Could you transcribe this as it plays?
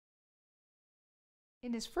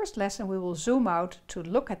In this first lesson, we will zoom out to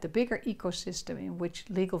look at the bigger ecosystem in which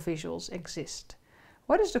legal visuals exist.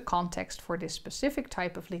 What is the context for this specific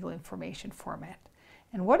type of legal information format?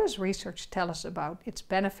 And what does research tell us about its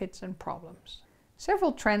benefits and problems?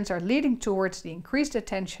 Several trends are leading towards the increased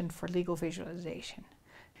attention for legal visualization.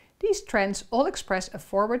 These trends all express a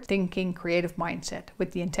forward-thinking, creative mindset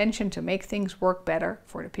with the intention to make things work better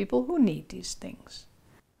for the people who need these things.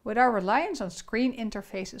 With our reliance on screen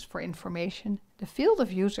interfaces for information, the field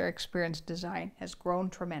of user experience design has grown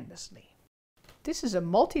tremendously. This is a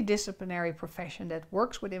multidisciplinary profession that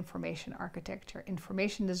works with information architecture,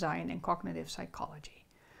 information design, and cognitive psychology.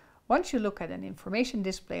 Once you look at an information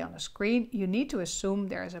display on a screen, you need to assume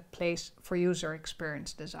there is a place for user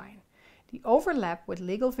experience design. The overlap with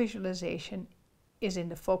legal visualization is in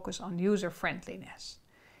the focus on user friendliness.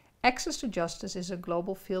 Access to justice is a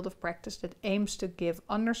global field of practice that aims to give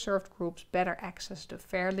underserved groups better access to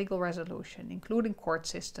fair legal resolution, including court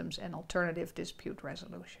systems and alternative dispute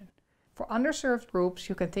resolution. For underserved groups,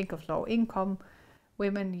 you can think of low income,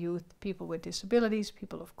 women, youth, people with disabilities,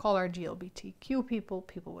 people of color, LGBTQ people,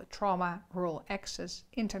 people with trauma, rural access,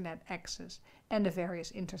 internet access, and the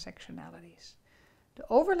various intersectionalities. The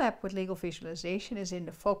overlap with legal visualization is in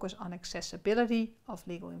the focus on accessibility of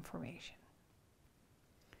legal information.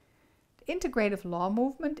 The integrative law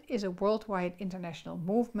movement is a worldwide international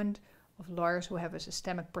movement of lawyers who have a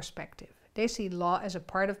systemic perspective. They see law as a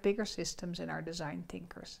part of bigger systems and are design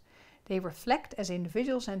thinkers. They reflect as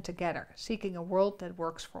individuals and together, seeking a world that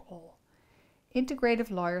works for all.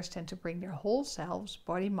 Integrative lawyers tend to bring their whole selves,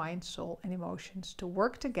 body, mind, soul, and emotions to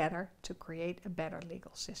work together to create a better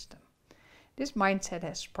legal system. This mindset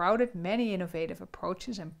has sprouted many innovative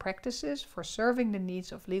approaches and practices for serving the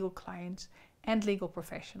needs of legal clients and legal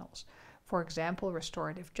professionals. For example,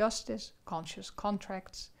 restorative justice, conscious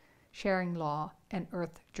contracts, sharing law, and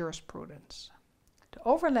earth jurisprudence. The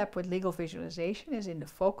overlap with legal visualization is in the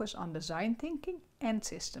focus on design thinking and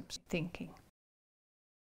systems thinking.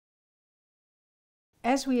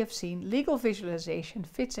 As we have seen, legal visualization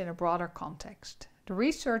fits in a broader context. The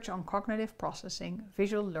research on cognitive processing,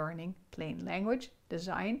 visual learning, plain language,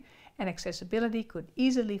 design, and accessibility could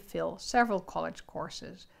easily fill several college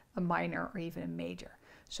courses, a minor or even a major.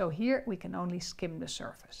 So here we can only skim the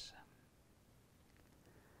surface.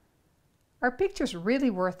 Are pictures really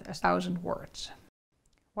worth 1,000 words?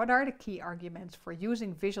 What are the key arguments for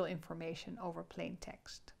using visual information over plain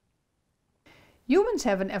text? Humans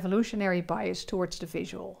have an evolutionary bias towards the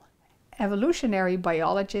visual. Evolutionary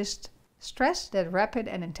biologists stress that rapid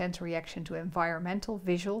and intense reaction to environmental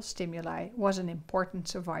visual stimuli was an important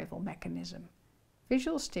survival mechanism.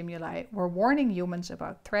 Visual stimuli were warning humans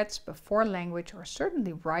about threats before language or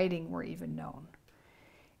certainly writing were even known.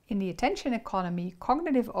 In the attention economy,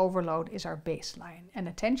 cognitive overload is our baseline, and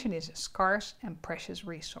attention is a scarce and precious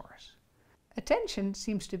resource. Attention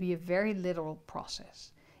seems to be a very literal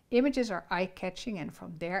process. Images are eye-catching and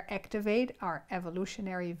from there activate our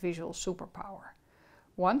evolutionary visual superpower.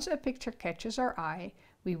 Once a picture catches our eye,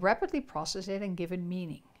 we rapidly process it and give it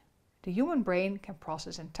meaning. The human brain can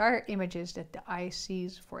process entire images that the eye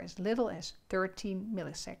sees for as little as 13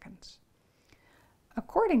 milliseconds.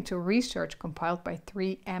 According to research compiled by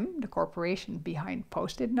 3M, the corporation behind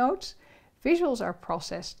Post-it notes, visuals are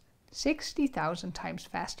processed 60,000 times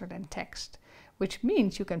faster than text, which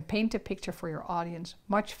means you can paint a picture for your audience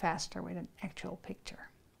much faster with an actual picture.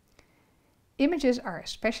 Images are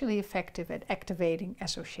especially effective at activating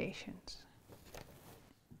associations.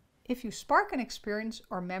 If you spark an experience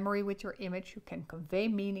or memory with your image, you can convey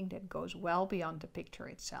meaning that goes well beyond the picture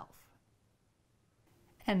itself.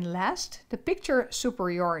 And last, the picture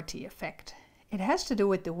superiority effect. It has to do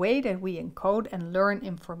with the way that we encode and learn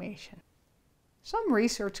information. Some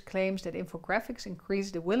research claims that infographics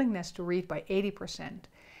increase the willingness to read by 80%,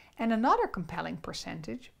 and another compelling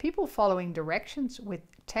percentage, people following directions with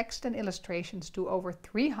text and illustrations do over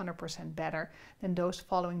 300% better than those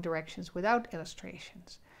following directions without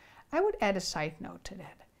illustrations. I would add a side note to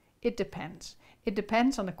that. It depends. It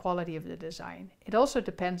depends on the quality of the design. It also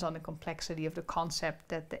depends on the complexity of the concept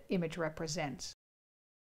that the image represents.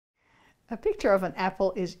 A picture of an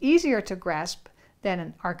apple is easier to grasp than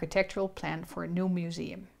an architectural plan for a new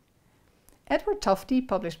museum. Edward Tufte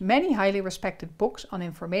published many highly respected books on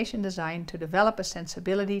information design to develop a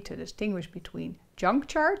sensibility to distinguish between junk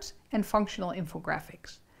charts and functional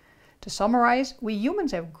infographics. To summarize, we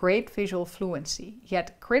humans have great visual fluency,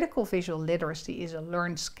 yet critical visual literacy is a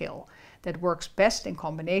learned skill that works best in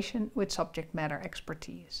combination with subject matter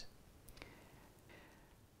expertise.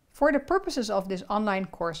 For the purposes of this online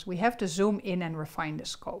course, we have to zoom in and refine the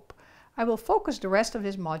scope. I will focus the rest of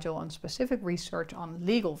this module on specific research on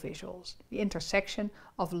legal visuals, the intersection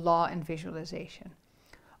of law and visualization.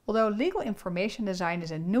 Although legal information design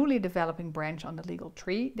is a newly developing branch on the legal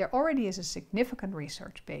tree, there already is a significant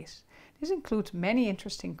research base. This includes many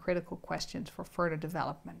interesting critical questions for further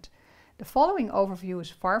development. The following overview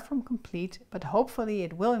is far from complete, but hopefully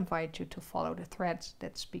it will invite you to follow the threads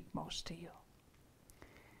that speak most to you.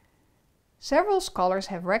 Several scholars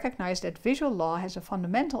have recognized that visual law has a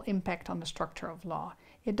fundamental impact on the structure of law.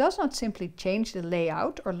 It does not simply change the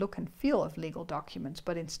layout or look and feel of legal documents,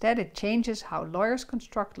 but instead it changes how lawyers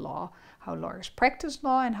construct law, how lawyers practice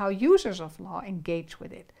law, and how users of law engage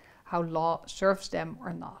with it, how law serves them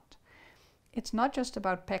or not. It's not just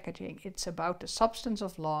about packaging, it's about the substance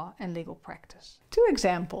of law and legal practice. 2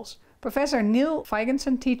 examples. Professor Neil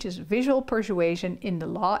Feigenson teaches visual persuasion in the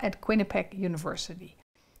law at Quinnipiac University.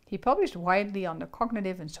 He published widely on the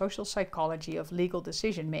cognitive and social psychology of legal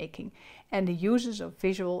decision-making and the uses of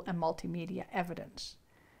visual and multimedia evidence.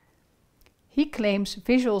 He claims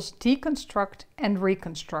visuals deconstruct and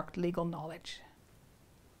reconstruct legal knowledge.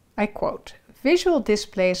 I quote, "Visual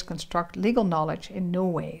displays construct legal knowledge in new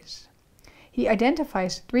ways." He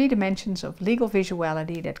identifies 3 dimensions of legal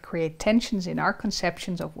visuality that create tensions in our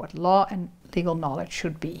conceptions of what law and legal knowledge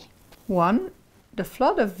should be. 1. The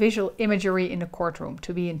flood of visual imagery in the courtroom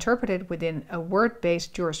to be interpreted within a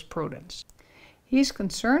word-based jurisprudence. He is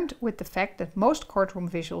concerned with the fact that most courtroom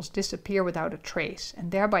visuals disappear without a trace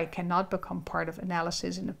and thereby cannot become part of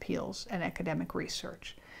analysis in appeals and academic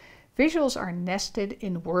research. Visuals are nested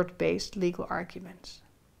in word-based legal arguments.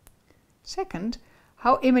 Second,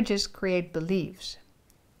 how images create beliefs.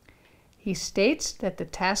 He states that the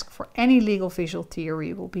task for any legal visual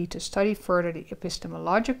theory will be to study further the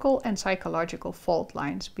epistemological and psychological fault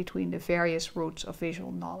lines between the various roots of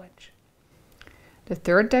visual knowledge. The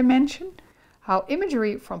third dimension, how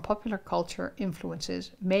imagery from popular culture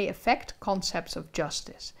influences may affect concepts of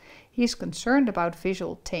justice. He is concerned about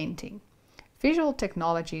visual tainting. Visual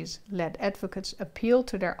technologies let advocates appeal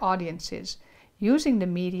to their audiences using the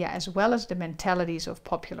media as well as the mentalities of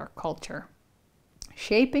popular culture,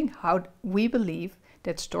 shaping how we believe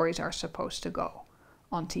that stories are supposed to go,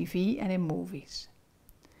 on TV and in movies.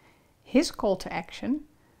 His call to action,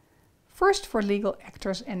 first for legal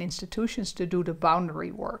actors and institutions to do the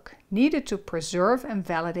boundary work, needed to preserve and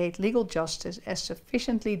validate legal justice as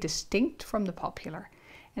sufficiently distinct from the popular,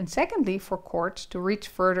 and secondly for courts to reach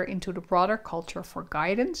further into the broader culture for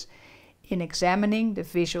guidance in examining the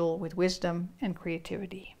visual with wisdom and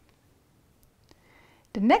creativity.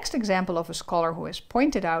 The next example of a scholar who has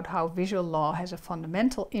pointed out how visual law has a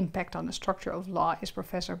fundamental impact on the structure of law is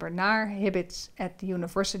Professor Bernard Hibitz at the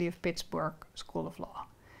University of Pittsburgh School of Law.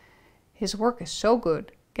 His work is so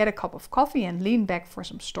good, get a cup of coffee and lean back for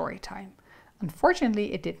some story time.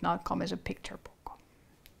 Unfortunately, it did not come as a picture book.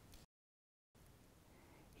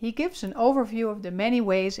 He gives an overview of the many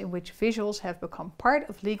ways in which visuals have become part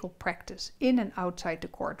of legal practice in and outside the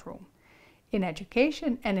courtroom, in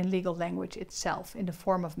education and in legal language itself in the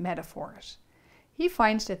form of metaphors. He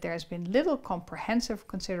finds that there has been little comprehensive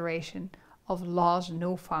consideration of law's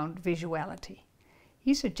newfound visuality.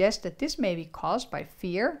 He suggests that this may be caused by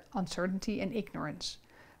fear, uncertainty, and ignorance.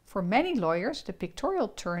 For many lawyers, the pictorial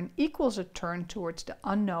turn equals a turn towards the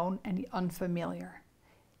unknown and the unfamiliar.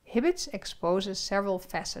 Hibitz exposes several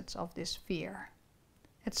facets of this fear.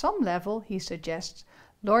 At some level, he suggests,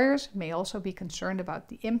 lawyers may also be concerned about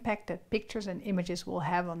the impact that pictures and images will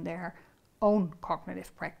have on their own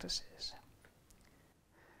cognitive practices.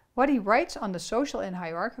 What he writes on the social and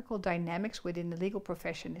hierarchical dynamics within the legal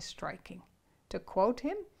profession is striking. To quote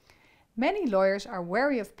him, "Many lawyers are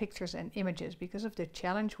wary of pictures and images because of the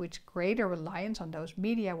challenge which greater reliance on those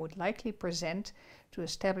media would likely present to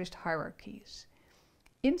established hierarchies.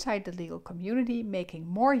 Inside the legal community, making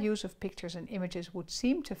more use of pictures and images would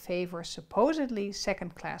seem to favor supposedly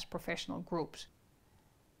second-class professional groups,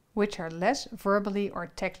 which are less verbally or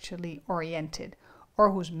textually oriented,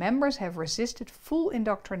 or whose members have resisted full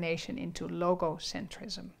indoctrination into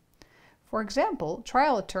logocentrism. For example,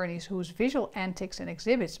 trial attorneys whose visual antics and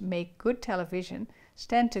exhibits make good television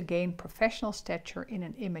stand to gain professional stature in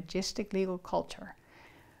an imagistic legal culture,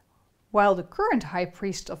 while the current high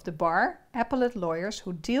priests of the bar, appellate lawyers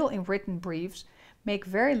who deal in written briefs, make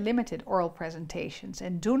very limited oral presentations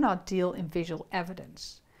and do not deal in visual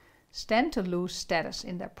evidence, stand to lose status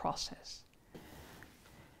in their process.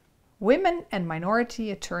 Women and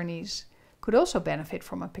minority attorneys could also benefit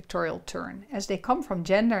from a pictorial turn, as they come from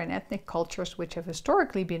gender and ethnic cultures which have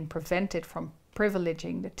historically been prevented from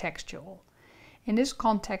privileging the textual. In this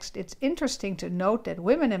context, it's interesting to note that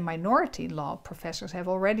women and minority law professors have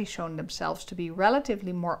already shown themselves to be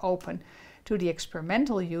relatively more open to the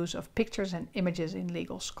experimental use of pictures and images in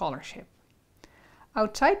legal scholarship.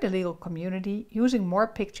 Outside the legal community, using more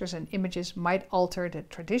pictures and images might alter the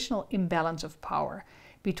traditional imbalance of power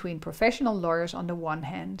between professional lawyers on the one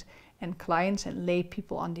hand and clients and lay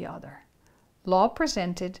people on the other. Law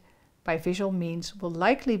presented by visual means will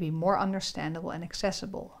likely be more understandable and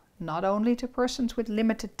accessible, not only to persons with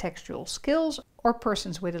limited textual skills or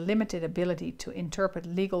persons with a limited ability to interpret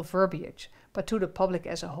legal verbiage, but to the public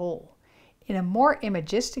as a whole. In a more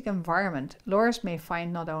imagistic environment, lawyers may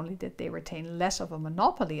find not only that they retain less of a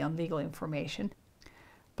monopoly on legal information,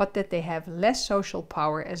 but that they have less social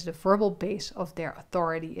power as the verbal base of their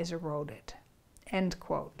authority is eroded." End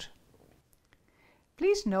quote.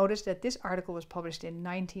 Please notice that this article was published in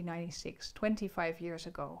 1996, 25 years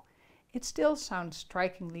ago. It still sounds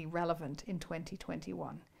strikingly relevant in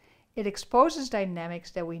 2021. It exposes dynamics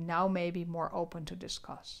that we now may be more open to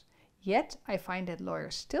discuss. Yet, I find that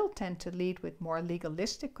lawyers still tend to lead with more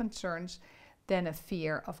legalistic concerns than a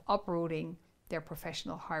fear of uprooting their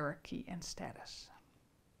professional hierarchy and status.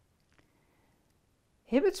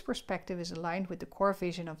 Hibbett's perspective is aligned with the core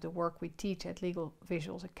vision of the work we teach at Legal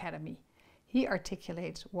Visuals Academy. He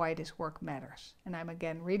articulates why this work matters, and I'm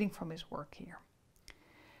again reading from his work here.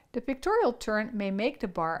 The pictorial turn may make the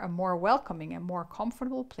bar a more welcoming and more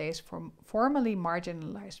comfortable place for formerly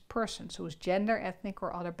marginalized persons whose gender, ethnic,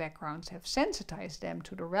 or other backgrounds have sensitized them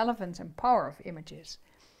to the relevance and power of images.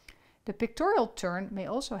 The pictorial turn may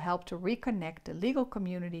also help to reconnect the legal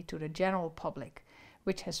community to the general public,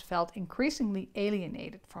 which has felt increasingly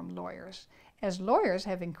alienated from lawyers, as lawyers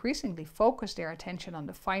have increasingly focused their attention on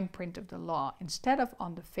the fine print of the law instead of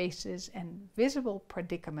on the faces and visible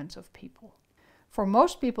predicaments of people. For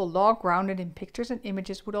most people, law grounded in pictures and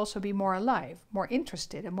images would also be more alive, more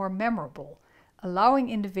interested, and more memorable, allowing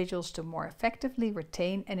individuals to more effectively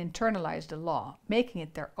retain and internalize the law, making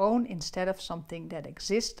it their own instead of something that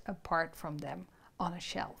exists apart from them on a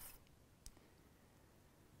shelf.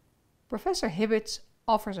 Professor Hibbett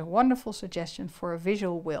offers a wonderful suggestion for a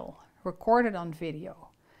visual will, recorded on video.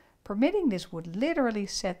 Permitting this would literally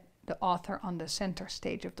set the author on the center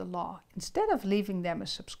stage of the law, instead of leaving them a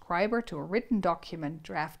subscriber to a written document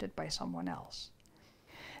drafted by someone else.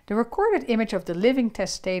 The recorded image of the living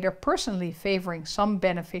testator personally favoring some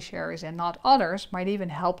beneficiaries and not others might even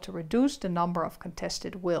help to reduce the number of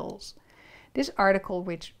contested wills. This article,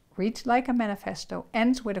 which reads like a manifesto,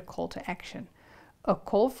 ends with a call to action, a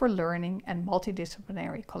call for learning and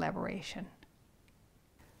multidisciplinary collaboration.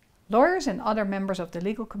 Lawyers and other members of the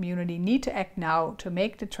legal community need to act now to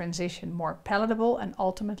make the transition more palatable and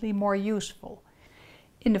ultimately more useful.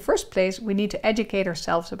 In the first place, we need to educate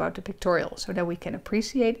ourselves about the pictorial so that we can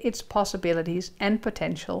appreciate its possibilities and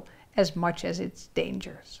potential as much as its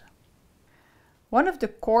dangers. One of the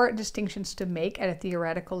core distinctions to make at a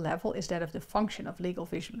theoretical level is that of the function of legal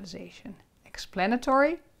visualization: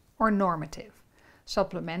 explanatory or normative,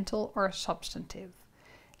 supplemental or substantive.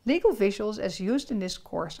 Legal visuals as used in this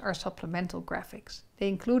course are supplemental graphics. They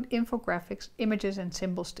include infographics, images and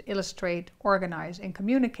symbols to illustrate, organize and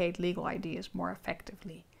communicate legal ideas more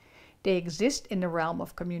effectively. They exist in the realm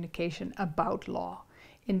of communication about law.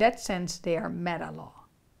 In that sense, they are meta-law.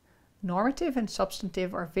 Normative and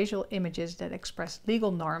substantive are visual images that express legal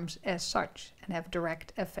norms as such and have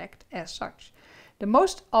direct effect as such. The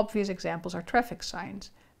most obvious examples are traffic signs,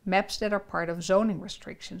 maps that are part of zoning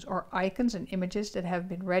restrictions, or icons and images that have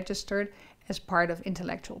been registered as part of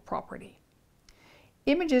intellectual property.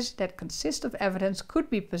 Images that consist of evidence could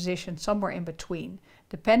be positioned somewhere in between,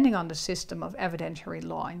 depending on the system of evidentiary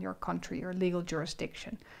law in your country or legal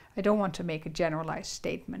jurisdiction. I don't want to make a generalized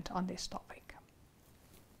statement on this topic.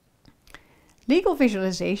 Legal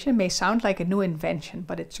visualization may sound like a new invention,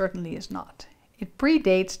 but it certainly is not. It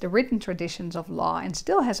predates the written traditions of law and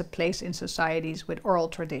still has a place in societies with oral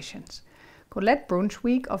traditions. Colette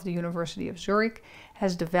Brunswick of the University of Zurich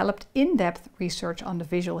has developed in-depth research on the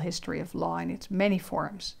visual history of law in its many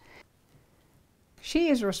forms. She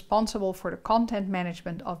is responsible for the content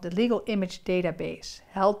management of the Legal Image Database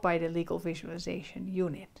held by the Legal Visualization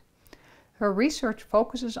Unit. Her research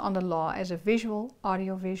focuses on the law as a visual,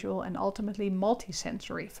 audiovisual, and ultimately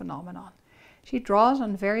multisensory phenomenon. She draws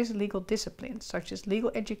on various legal disciplines such as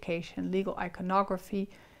legal education, legal iconography,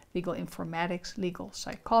 legal informatics, legal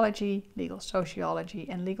psychology, legal sociology,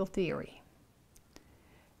 and legal theory.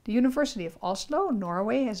 The University of Oslo,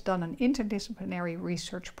 Norway, has done an interdisciplinary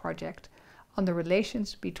research project on the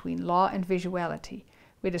relations between law and visuality,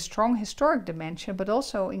 with a strong historic dimension but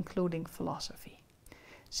also including philosophy.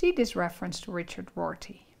 See this reference to Richard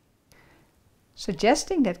Rorty.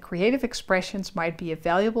 suggesting that creative expressions might be a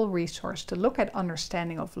valuable resource to look at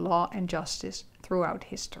understanding of law and justice throughout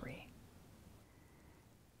history.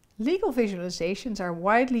 Legal visualizations are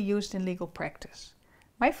widely used in legal practice.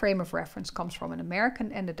 My frame of reference comes from an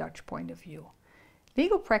American and a Dutch point of view.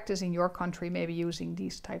 Legal practice in your country may be using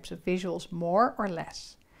these types of visuals more or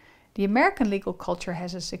less. The American legal culture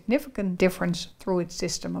has a significant difference through its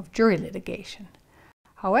system of jury litigation.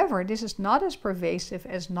 However, this is not as pervasive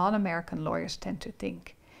as non-American lawyers tend to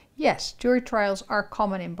think. Yes, jury trials are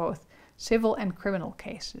common in both civil and criminal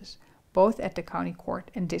cases, both at the county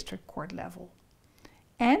court and district court level.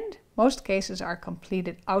 And most cases are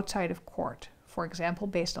completed outside of court, for example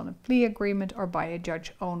based on a plea agreement or by a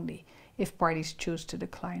judge only, if parties choose to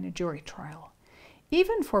decline a jury trial.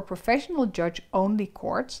 Even for professional judge-only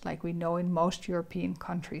courts, like we know in most European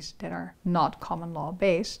countries that are not common law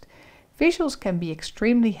based, visuals can be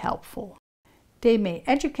extremely helpful. They may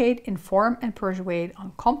educate, inform and persuade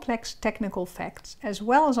on complex technical facts as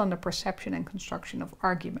well as on the perception and construction of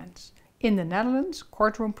arguments. In the Netherlands,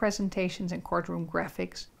 courtroom presentations and courtroom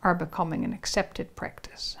graphics are becoming an accepted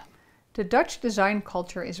practice. The Dutch design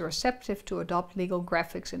culture is receptive to adopt legal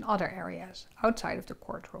graphics in other areas, outside of the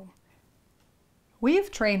courtroom. We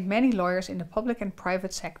have trained many lawyers in the public and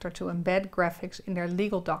private sector to embed graphics in their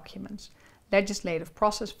legal documents, legislative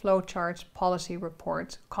process flowcharts, policy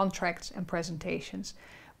reports, contracts and presentations,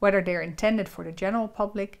 whether they are intended for the general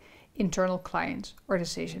public, internal clients or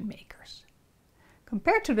decision makers.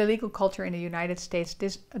 Compared to the legal culture in the United States,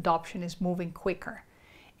 this adoption is moving quicker.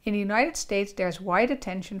 In the United States, there's wide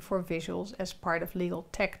attention for visuals as part of legal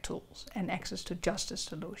tech tools and access to justice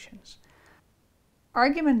solutions.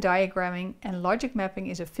 Argument diagramming and logic mapping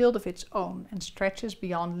is a field of its own and stretches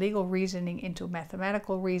beyond legal reasoning into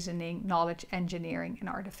mathematical reasoning, knowledge engineering, and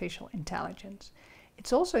artificial intelligence.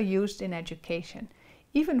 It's also used in education,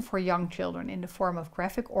 even for young children in the form of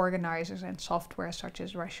graphic organizers and software such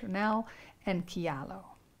as Rationale and Kialo.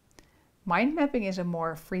 Mind mapping is a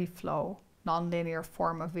more free-flow, non-linear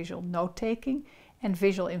form of visual note-taking and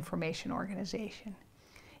visual information organization.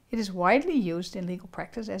 It is widely used in legal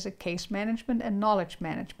practice as a case management and knowledge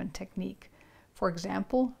management technique. For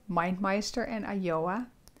example, MindMeister and Iowa,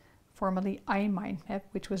 formerly iMindMap,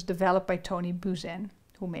 which was developed by Tony Buzan,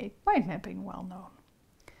 who made mind mapping well known.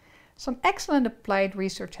 Some excellent applied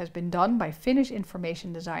research has been done by Finnish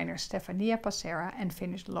information designer Stefania Passera and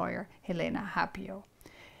Finnish lawyer Helena Hapio.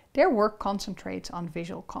 Their work concentrates on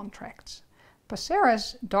visual contracts.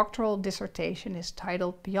 Passera's doctoral dissertation is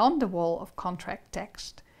titled Beyond the Wall of Contract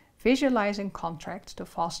Text, Visualizing Contracts to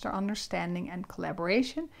Foster Understanding and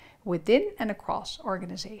Collaboration Within and Across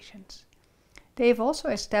Organizations. They have also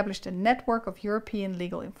established a network of European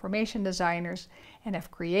legal information designers and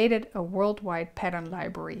have created a worldwide pattern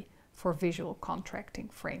library for visual contracting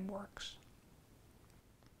frameworks.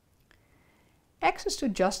 Access to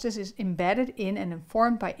justice is embedded in and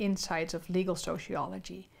informed by insights of legal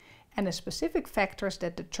sociology and the specific factors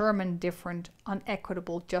that determine different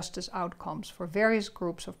unequitable justice outcomes for various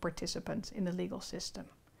groups of participants in the legal system.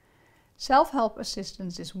 Self-help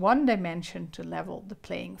assistance is one dimension to level the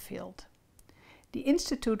playing field. The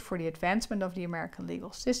Institute for the Advancement of the American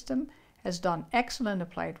Legal System has done excellent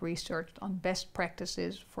applied research on best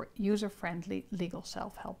practices for user-friendly legal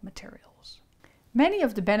self-help materials. Many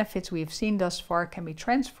of the benefits we have seen thus far can be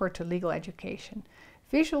transferred to legal education.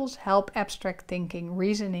 Visuals help abstract thinking,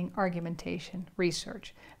 reasoning, argumentation,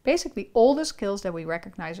 research. Basically all the skills that we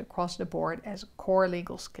recognize across the board as core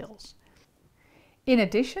legal skills. In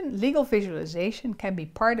addition, legal visualization can be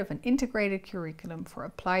part of an integrated curriculum for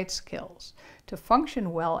applied skills, to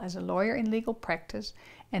function well as a lawyer in legal practice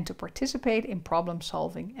and to participate in problem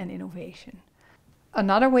solving and innovation.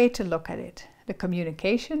 Another way to look at it, the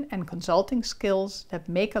communication and consulting skills that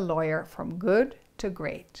make a lawyer from good to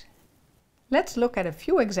great. Let's look at a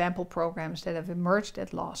few example programs that have emerged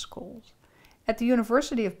at law schools. At the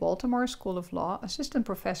University of Baltimore School of Law, Assistant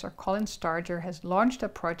Professor Colin Starger has launched a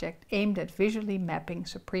project aimed at visually mapping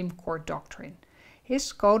Supreme Court doctrine. His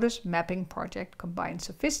SCOTUS mapping project combines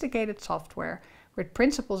sophisticated software with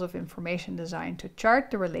principles of information design to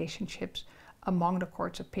chart the relationships among the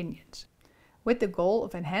court's opinions, with the goal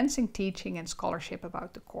of enhancing teaching and scholarship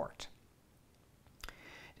about the court.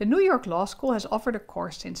 The New York Law School has offered a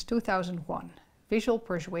course since 2001, Visual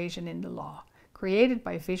Persuasion in the Law, created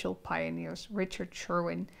by visual pioneers Richard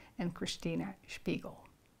Sherwin and Christina Spiegel.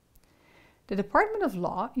 The Department of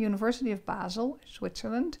Law, University of Basel,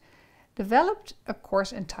 Switzerland, developed a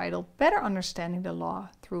course entitled Better Understanding the Law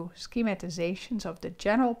through Schematizations of the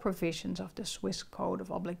General Provisions of the Swiss Code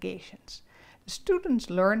of Obligations. The students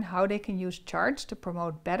learn how they can use charts to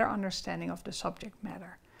promote better understanding of the subject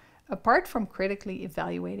matter. Apart from critically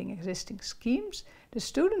evaluating existing schemes, the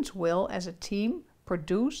students will, as a team,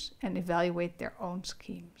 produce and evaluate their own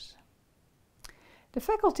schemes. The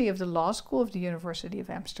faculty of the Law School of the University of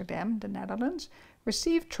Amsterdam, the Netherlands,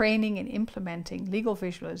 receive training in implementing legal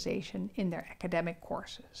visualization in their academic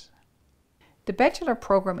courses. The Bachelor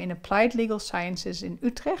Program in Applied Legal Sciences in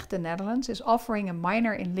Utrecht, the Netherlands, is offering a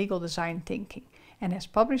minor in legal design thinking and has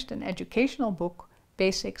published an educational book,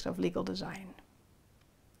 Basics of Legal Design.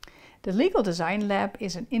 The Legal Design Lab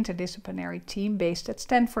is an interdisciplinary team based at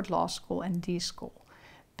Stanford Law School and D-School,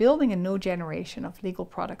 building a new generation of legal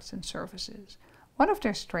products and services. One of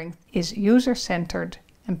their strengths is user-centered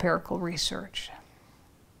empirical research.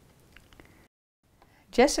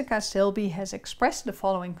 Jessica Silby has expressed the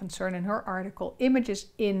following concern in her article, Images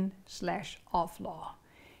in/of Law.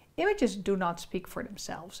 Images do not speak for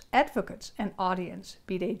themselves. Advocates and audience,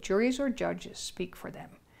 be they juries or judges, speak for them.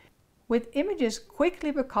 With images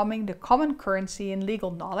quickly becoming the common currency in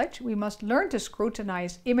legal knowledge, we must learn to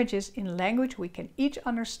scrutinize images in language we can each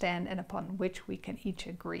understand and upon which we can each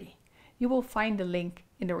agree. You will find the link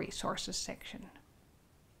in the resources section.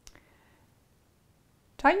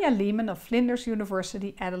 Tanya Lehman of Flinders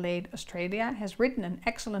University, Adelaide, Australia, has written an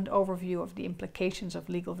excellent overview of the implications of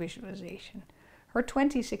legal visualization. Her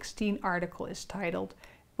 2016 article is titled,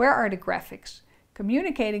 Where are the Graphics?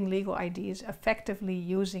 Communicating Legal Ideas Effectively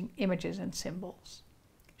Using Images and Symbols.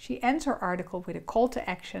 She ends her article with a call to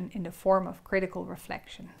action in the form of critical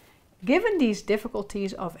reflection. Given these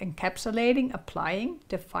difficulties of encapsulating, applying,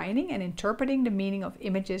 defining, and interpreting the meaning of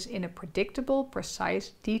images in a predictable,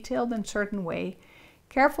 precise, detailed, and certain way,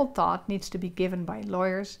 careful thought needs to be given by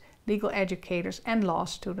lawyers, legal educators, and law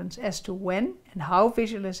students as to when and how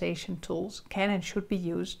visualization tools can and should be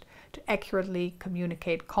used to accurately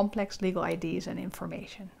communicate complex legal ideas and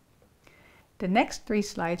information. The next 3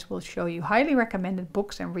 slides will show you highly recommended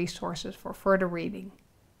books and resources for further reading.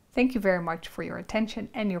 Thank you very much for your attention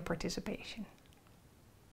and your participation.